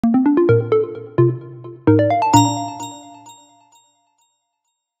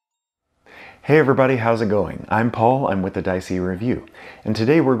Hey everybody, how's it going? I'm Paul, I'm with the Dicey Review, and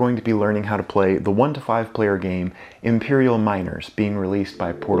today we're going to be learning how to play the 1 to 5 player game Imperial Miners, being released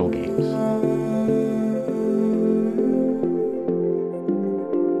by Portal Games.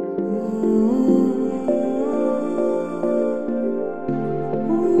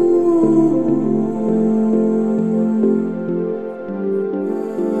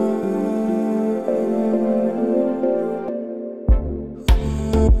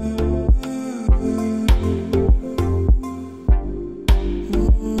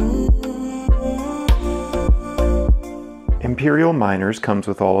 Imperial Miners comes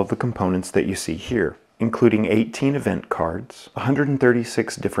with all of the components that you see here, including 18 event cards,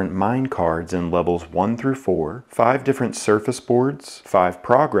 136 different mine cards in levels 1 through 4, 5 different surface boards, 5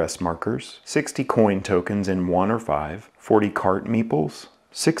 progress markers, 60 coin tokens in 1 or 5, 40 cart meeples,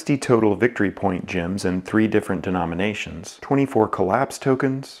 60 total victory point gems in 3 different denominations, 24 collapse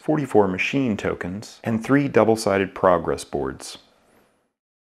tokens, 44 machine tokens, and 3 double-sided progress boards.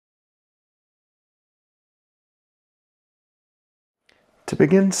 To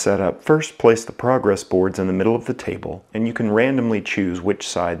begin setup, first place the progress boards in the middle of the table, and you can randomly choose which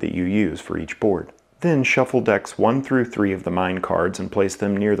side that you use for each board. Then shuffle decks 1 through 3 of the mine cards and place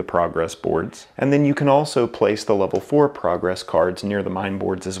them near the progress boards, and then you can also place the level 4 progress cards near the mine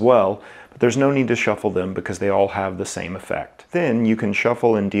boards as well, but there's no need to shuffle them because they all have the same effect. Then you can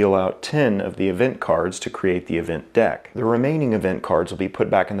shuffle and deal out 10 of the event cards to create the event deck. The remaining event cards will be put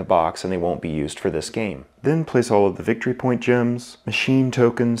back in the box and they won't be used for this game. Then place all of the victory point gems, machine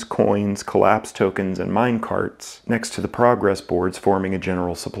tokens, coins, collapse tokens, and mine carts next to the progress boards, forming a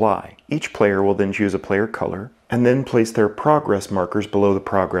general supply. Each player will then choose a player color, and then place their progress markers below the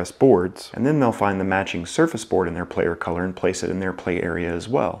progress boards, and then they'll find the matching surface board in their player color and place it in their play area as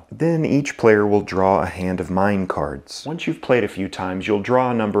well. Then each player will draw a hand of mine cards. Once you've played a few times, you'll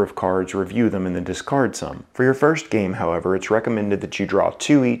draw a number of cards, review them, and then discard some. For your first game, however, it's recommended that you draw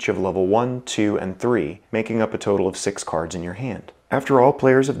 2 each of level 1, 2, and 3, making up a total of 6 cards in your hand. After all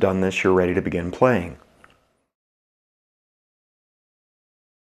players have done this, you're ready to begin playing.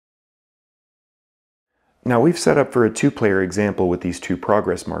 Now we've set up for a 2-player example with these 2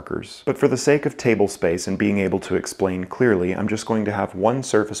 progress markers, but for the sake of table space and being able to explain clearly, I'm just going to have 1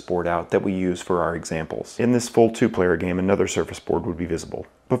 surface board out that we use for our examples. In this full 2-player game, another surface board would be visible.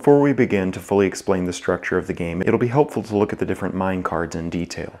 Before we begin to fully explain the structure of the game, it'll be helpful to look at the different mine cards in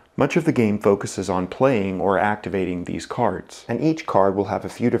detail. Much of the game focuses on playing or activating these cards, and each card will have a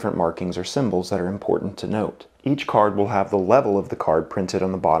few different markings or symbols that are important to note. Each card will have the level of the card printed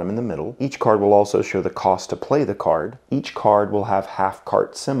on the bottom and the middle. Each card will also show the cost to play the card. Each card will have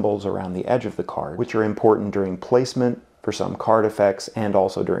half-cart symbols around the edge of the card, which are important during placement, for some card effects, and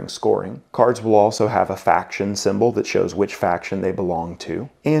also during scoring. Cards will also have a faction symbol that shows which faction they belong to.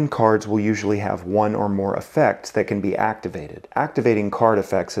 And cards will usually have 1 or more effects that can be activated. Activating card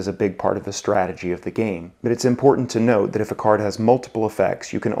effects is a big part of the strategy of the game, but it's important to note that if a card has multiple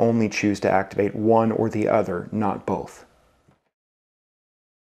effects, you can only choose to activate one or the other, not both.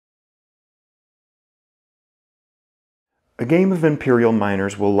 A game of Imperial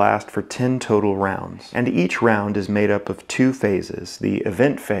Miners will last for 10 total rounds, and each round is made up of 2 phases, the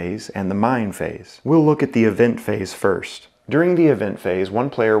event phase and the mine phase. We'll look at the event phase first. During the event phase, 1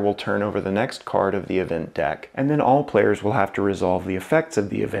 player will turn over the next card of the event deck, and then all players will have to resolve the effects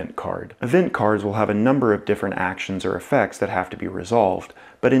of the event card. Event cards will have a number of different actions or effects that have to be resolved,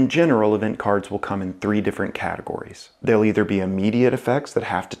 but in general, event cards will come in 3 different categories. They'll either be immediate effects that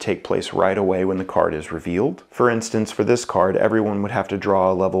have to take place right away when the card is revealed. For instance, for this card, everyone would have to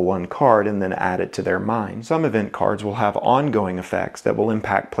draw a level 1 card and then add it to their mine. Some event cards will have ongoing effects that will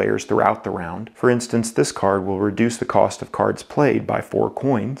impact players throughout the round. For instance, this card will reduce the cost of cards played by 4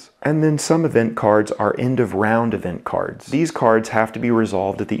 coins. And then some event cards are end-of-round event cards. These cards have to be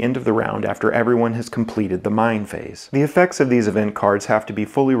resolved at the end of the round after everyone has completed the mine phase. The effects of these event cards have to be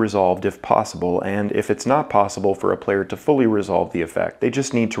fully resolved if possible, and if it's not possible for a player to fully resolve the effect, they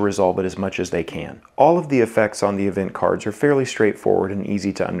just need to resolve it as much as they can. All of the effects on the event cards are fairly straightforward and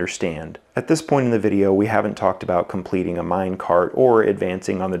easy to understand. At this point in the video, we haven't talked about completing a mine cart or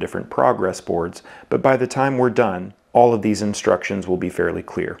advancing on the different progress boards, but by the time we're done, all of these instructions will be fairly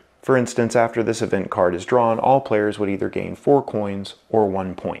clear. For instance, after this event card is drawn, all players would either gain 4 coins or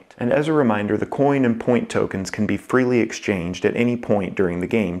 1 point. And as a reminder, the coin and point tokens can be freely exchanged at any point during the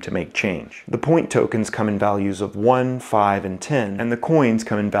game to make change. The point tokens come in values of 1, 5, and 10, and the coins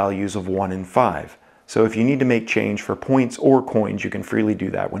come in values of 1 and 5. So if you need to make change for points or coins, you can freely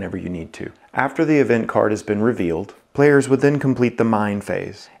do that whenever you need to. After the event card has been revealed, players would then complete the mine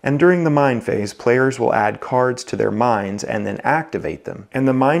phase. And during the mine phase, players will add cards to their mines and then activate them. And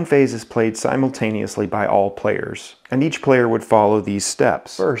the mine phase is played simultaneously by all players. And each player would follow these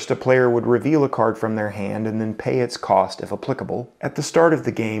steps. First, a player would reveal a card from their hand and then pay its cost if applicable. At the start of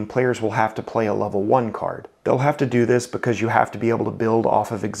the game, players will have to play a level 1 card. They'll have to do this because you have to be able to build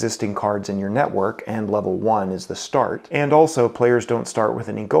off of existing cards in your network, and level 1 is the start. And also, players don't start with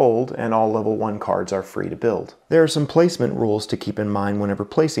any gold, and all level 1 cards are free to build. There are some placement rules to keep in mind whenever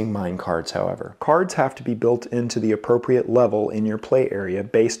placing mine cards, however. Cards have to be built into the appropriate level in your play area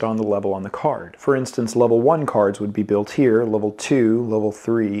based on the level on the card. For instance, level 1 cards would be built here, level 2, level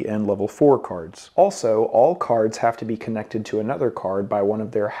 3, and level 4 cards. Also, all cards have to be connected to another card by one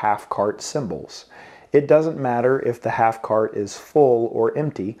of their half-cart symbols. It doesn't matter if the half-cart is full or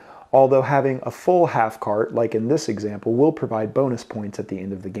empty, although having a full half-cart, like in this example, will provide bonus points at the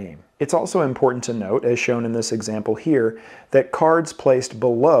end of the game. It's also important to note, as shown in this example here, that cards placed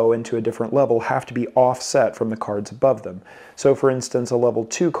below into a different level have to be offset from the cards above them. So for instance, a level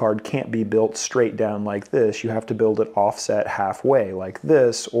 2 card can't be built straight down like this. You have to build it offset halfway, like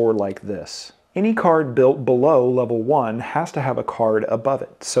this or like this. Any card built below level 1 has to have a card above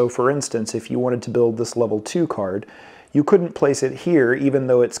it. So for instance, if you wanted to build this level 2 card, you couldn't place it here even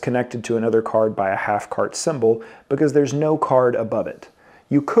though it's connected to another card by a half-cart symbol because there's no card above it.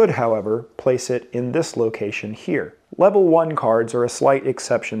 You could, however, place it in this location here. Level 1 cards are a slight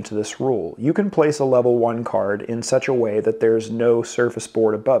exception to this rule. You can place a level 1 card in such a way that there's no surface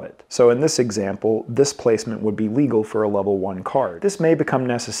board above it. So in this example, this placement would be legal for a level 1 card. This may become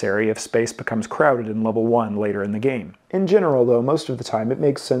necessary if space becomes crowded in level 1 later in the game. In general, though, most of the time it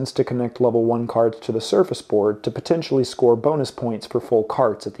makes sense to connect level 1 cards to the surface board to potentially score bonus points for full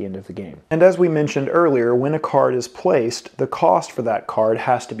carts at the end of the game. And as we mentioned earlier, when a card is placed, the cost for that card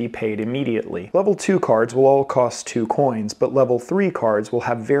has to be paid immediately. Level 2 cards will all cost 2 coins, but level 3 cards will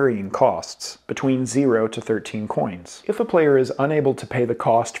have varying costs, between 0 to 13 coins. If a player is unable to pay the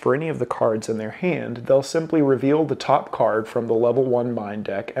cost for any of the cards in their hand, they'll simply reveal the top card from the level 1 mine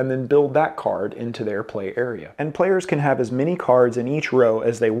deck and then build that card into their play area. And players can have as many cards in each row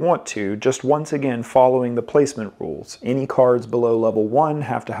as they want to, just once again following the placement rules. Any cards below level 1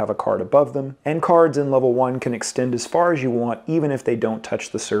 have to have a card above them, and cards in level 1 can extend as far as you want even if they don't touch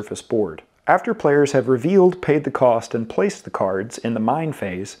the surface board. After players have revealed, paid the cost, and placed the cards in the mine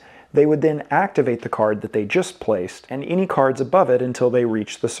phase, they would then activate the card that they just placed and any cards above it until they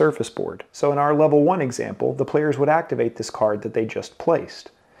reach the surface board. So in our level 1 example, the players would activate this card that they just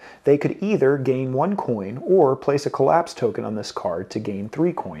placed. They could either gain 1 coin or place a collapse token on this card to gain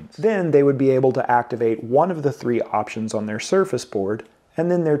 3 coins. Then they would be able to activate one of the 3 options on their surface board,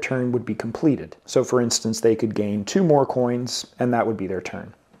 and then their turn would be completed. So for instance, they could gain 2 more coins, and that would be their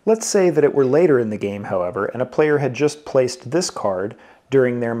turn. Let's say that it were later in the game, however, and a player had just placed this card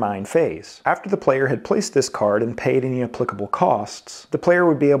during their mine phase. After the player had placed this card and paid any applicable costs, the player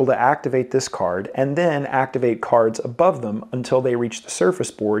would be able to activate this card and then activate cards above them until they reach the surface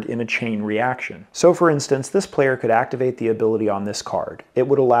board in a chain reaction. So for instance, this player could activate the ability on this card. It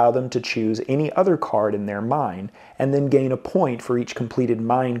would allow them to choose any other card in their mine and then gain a point for each completed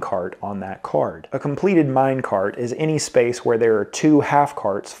mine cart on that card. A completed mine cart is any space where there are 2 half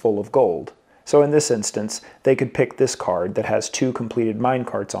carts full of gold. So in this instance, they could pick this card that has 2 completed mine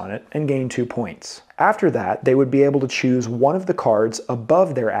carts on it and gain 2 points. After that, they would be able to choose one of the cards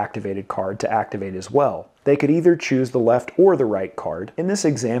above their activated card to activate as well. They could either choose the left or the right card. In this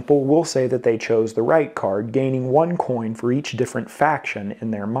example, we'll say that they chose the right card, gaining 1 coin for each different faction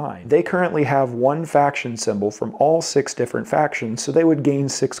in their mine. They currently have 1 faction symbol from all 6 different factions, so they would gain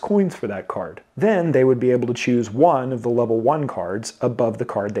 6 coins for that card. Then they would be able to choose one of the level 1 cards above the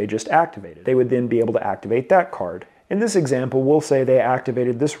card they just activated. They would then be able to activate that card. In this example, we'll say they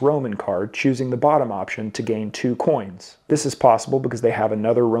activated this Roman card, choosing the bottom option to gain 2 coins. This is possible because they have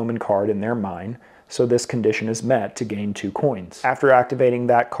another Roman card in their mine, so this condition is met to gain 2 coins. After activating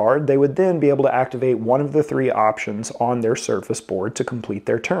that card, they would then be able to activate one of the 3 options on their surface board to complete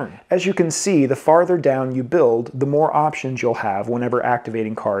their turn. As you can see, the farther down you build, the more options you'll have whenever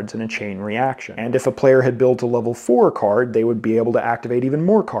activating cards in a chain reaction. And if a player had built a level 4 card, they would be able to activate even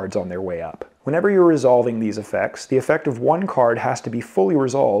more cards on their way up. Whenever you're resolving these effects, the effect of one card has to be fully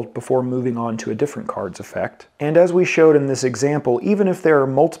resolved before moving on to a different card's effect. And as we showed in this example, even if there are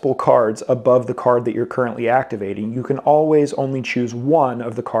multiple cards above the card that you're currently activating, you can always only choose one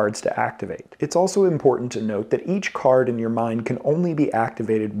of the cards to activate. It's also important to note that each card in your mind can only be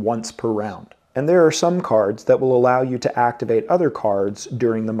activated once per round. And there are some cards that will allow you to activate other cards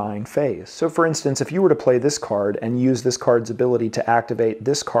during the mine phase. So for instance, if you were to play this card and use this card's ability to activate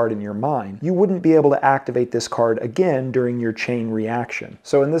this card in your mine, you wouldn't be able to activate this card again during your chain reaction.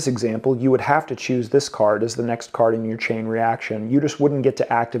 So in this example, you would have to choose this card as the next card in your chain reaction. You just wouldn't get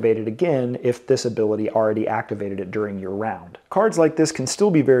to activate it again if this ability already activated it during your round. Cards like this can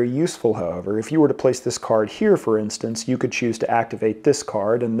still be very useful, however. If you were to place this card here, for instance, you could choose to activate this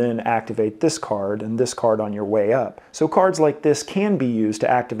card and then activate this card and this card on your way up. So cards like this can be used to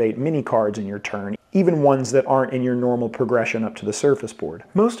activate many cards in your turn, even ones that aren't in your normal progression up to the surface board.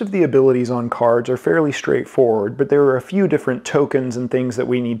 Most of the abilities on cards are fairly straightforward, but there are a few different tokens and things that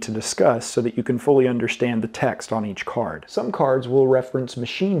we need to discuss so that you can fully understand the text on each card. Some cards will reference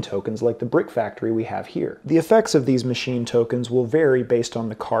machine tokens like the brick factory we have here. The effects of these machine tokens will vary based on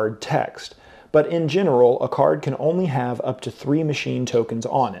the card text. But in general, a card can only have up to 3 machine tokens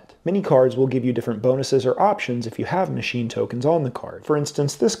on it. Many cards will give you different bonuses or options if you have machine tokens on the card. For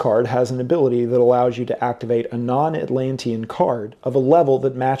instance, this card has an ability that allows you to activate a non-Atlantean card of a level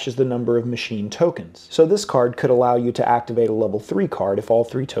that matches the number of machine tokens. So this card could allow you to activate a level 3 card if all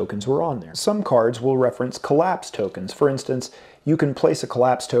 3 tokens were on there. Some cards will reference collapse tokens. For instance, you can place a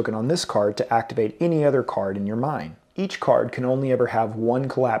collapse token on this card to activate any other card in your mine. Each card can only ever have 1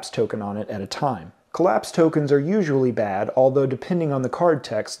 collapse token on it at a time. Collapse tokens are usually bad, although depending on the card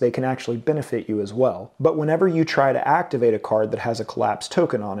text, they can actually benefit you as well. But whenever you try to activate a card that has a collapse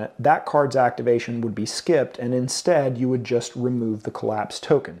token on it, that card's activation would be skipped, and instead you would just remove the collapse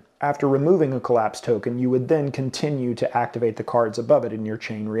token. After removing a collapse token, you would then continue to activate the cards above it in your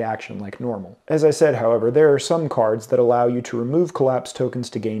chain reaction like normal. As I said, however, there are some cards that allow you to remove collapse tokens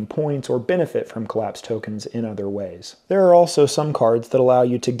to gain points or benefit from collapse tokens in other ways. There are also some cards that allow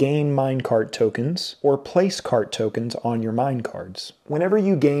you to gain minecart tokens or place cart tokens on your minecarts. Whenever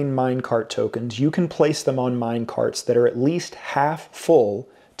you gain minecart tokens, you can place them on minecarts that are at least half full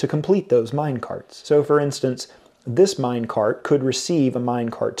to complete those minecarts. So for instance, this minecart could receive a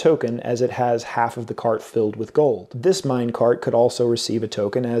minecart token as it has half of the cart filled with gold. This minecart could also receive a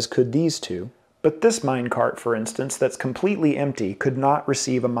token, as could these two. But this minecart, for instance, that's completely empty could not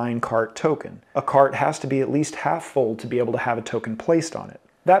receive a minecart token. A cart has to be at least half full to be able to have a token placed on it.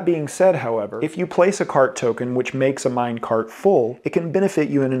 That being said, however, if you place a cart token which makes a minecart full, it can benefit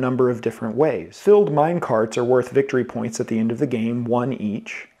you in a number of different ways. Filled minecarts are worth victory points at the end of the game, 1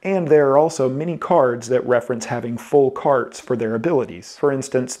 each. And there are also many cards that reference having full carts for their abilities. For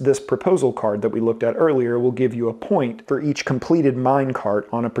instance, this proposal card that we looked at earlier will give you a point for each completed minecart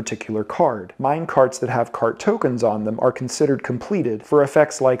on a particular card. Minecarts that have cart tokens on them are considered completed for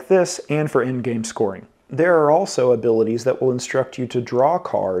effects like this and for in-game scoring. There are also abilities that will instruct you to draw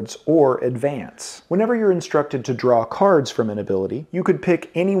cards or advance. Whenever you're instructed to draw cards from an ability, you could pick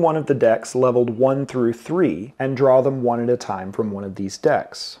any one of the decks leveled 1 through 3 and draw them one at a time from one of these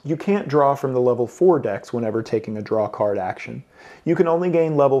decks. You can't draw from the level 4 decks whenever taking a draw card action. You can only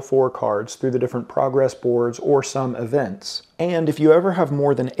gain level 4 cards through the different progress boards or some events. And if you ever have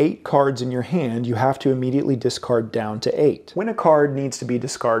more than 8 cards in your hand, you have to immediately discard down to 8. When a card needs to be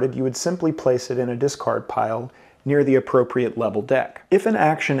discarded, you would simply place it in a discard pile near the appropriate level deck. If an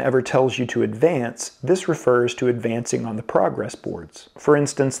action ever tells you to advance, this refers to advancing on the progress boards. For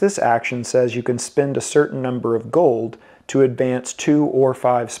instance, this action says you can spend a certain number of gold to advance 2 or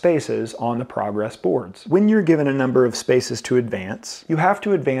 5 spaces on the progress boards. When you're given a number of spaces to advance, you have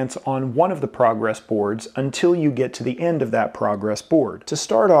to advance on one of the progress boards until you get to the end of that progress board. To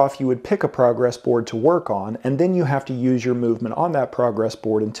start off, you would pick a progress board to work on, and then you have to use your movement on that progress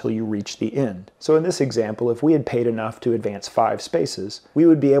board until you reach the end. So in this example, if we had paid enough to advance 5 spaces, we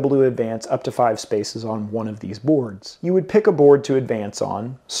would be able to advance up to 5 spaces on one of these boards. You would pick a board to advance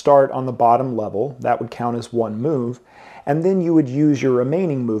on, start on the bottom level, that would count as one move, and then you would use your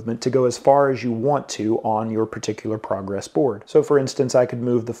remaining movement to go as far as you want to on your particular progress board. So for instance, I could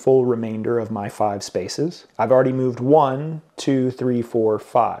move the full remainder of my 5 spaces. I've already moved 1, 2, 3, 4,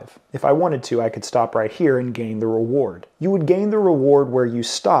 5. If I wanted to, I could stop right here and gain the reward. You would gain the reward where you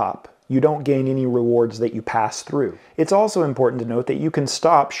stop. You don't gain any rewards that you pass through. It's also important to note that you can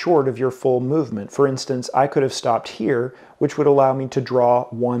stop short of your full movement. For instance, I could have stopped here, which would allow me to draw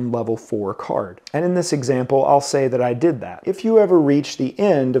 1 level 4 card. And in this example, I'll say that I did that. If you ever reach the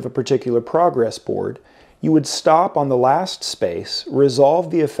end of a particular progress board, You would stop on the last space,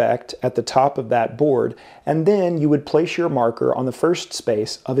 resolve the effect at the top of that board, and then you would place your marker on the first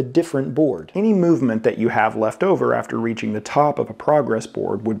space of a different board. Any movement that you have left over after reaching the top of a progress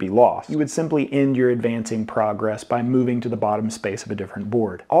board would be lost. You would simply end your advancing progress by moving to the bottom space of a different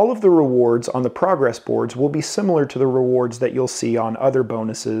board. All of the rewards on the progress boards will be similar to the rewards that you'll see on other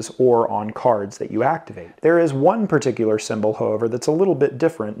bonuses or on cards that you activate. There is one particular symbol, however, that's a little bit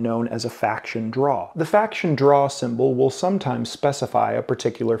different, known as a faction draw. The faction draw symbol will sometimes specify a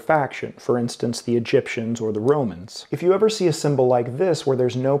particular faction, for instance the Egyptians or the Romans. If you ever see a symbol like this where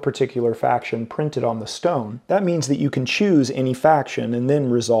there's no particular faction printed on the stone, that means that you can choose any faction and then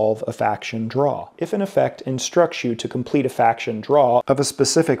resolve a faction draw. If an effect instructs you to complete a faction draw of a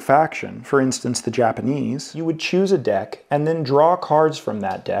specific faction, for instance the Japanese, you would choose a deck and then draw cards from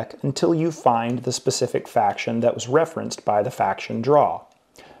that deck until you find the specific faction that was referenced by the faction draw.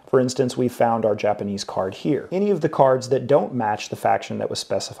 For instance, we found our Japanese card here. Any of the cards that don't match the faction that was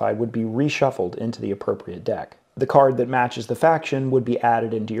specified would be reshuffled into the appropriate deck. The card that matches the faction would be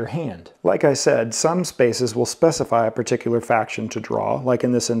added into your hand. Like I said, some spaces will specify a particular faction to draw, like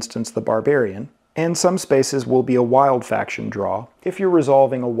in this instance the Barbarian, and some spaces will be a wild faction draw. If you're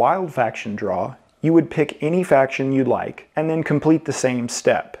resolving a wild faction draw, you would pick any faction you'd like, and then complete the same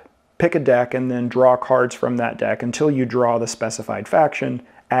step. Pick a deck and then draw cards from that deck until you draw the specified faction,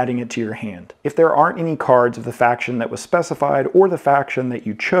 adding it to your hand. If there aren't any cards of the faction that was specified or the faction that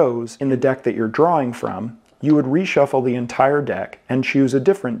you chose in the deck that you're drawing from, you would reshuffle the entire deck and choose a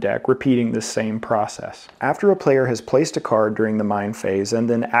different deck, repeating this same process. After a player has placed a card during the mine phase and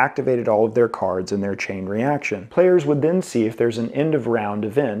then activated all of their cards in their chain reaction, players would then see if there's an end of round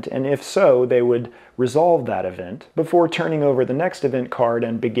event, and if so, they would resolve that event before turning over the next event card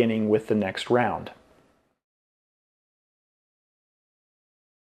and beginning with the next round.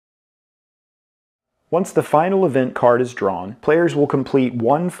 Once the final event card is drawn, players will complete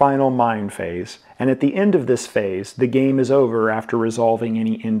one final mine phase, and at the end of this phase, the game is over after resolving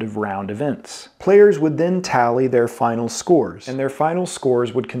any end-of-round events. Players would then tally their final scores, and their final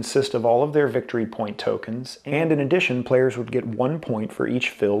scores would consist of all of their victory point tokens, and in addition, players would get 1 point for each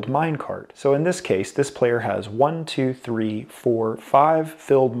filled mine cart. So in this case, this player has 1, 2, 3, 4, 5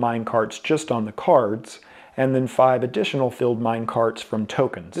 filled mine carts just on the cards, and then 5 additional filled mine carts from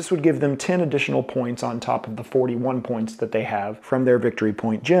tokens. This would give them 10 additional points on top of the 41 points that they have from their victory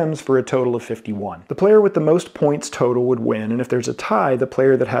point gems for a total of 51. The player with the most points total would win, and if there's a tie, the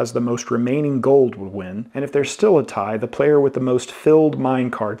player that has the most remaining gold would win, and if there's still a tie, the player with the most filled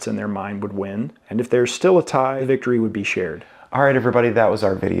mine carts in their mine would win, and if there's still a tie, the victory would be shared. Alright everybody, that was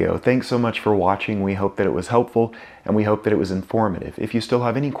our video. Thanks so much for watching. We hope that it was helpful, and we hope that it was informative. If you still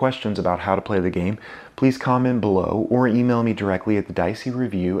have any questions about how to play the game, please comment below or email me directly at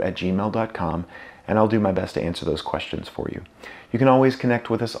thedicey@gmail.com, and I'll do my best to answer those questions for you. You can always connect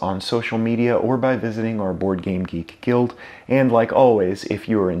with us on social media or by visiting our Board Game Geek Guild, and like always, if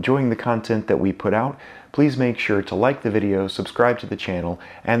you are enjoying the content that we put out, please make sure to like the video, subscribe to the channel,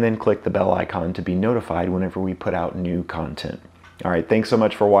 and then click the bell icon to be notified whenever we put out new content. Alright, thanks so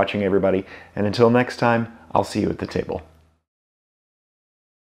much for watching everybody, and until next time, I'll see you at the table.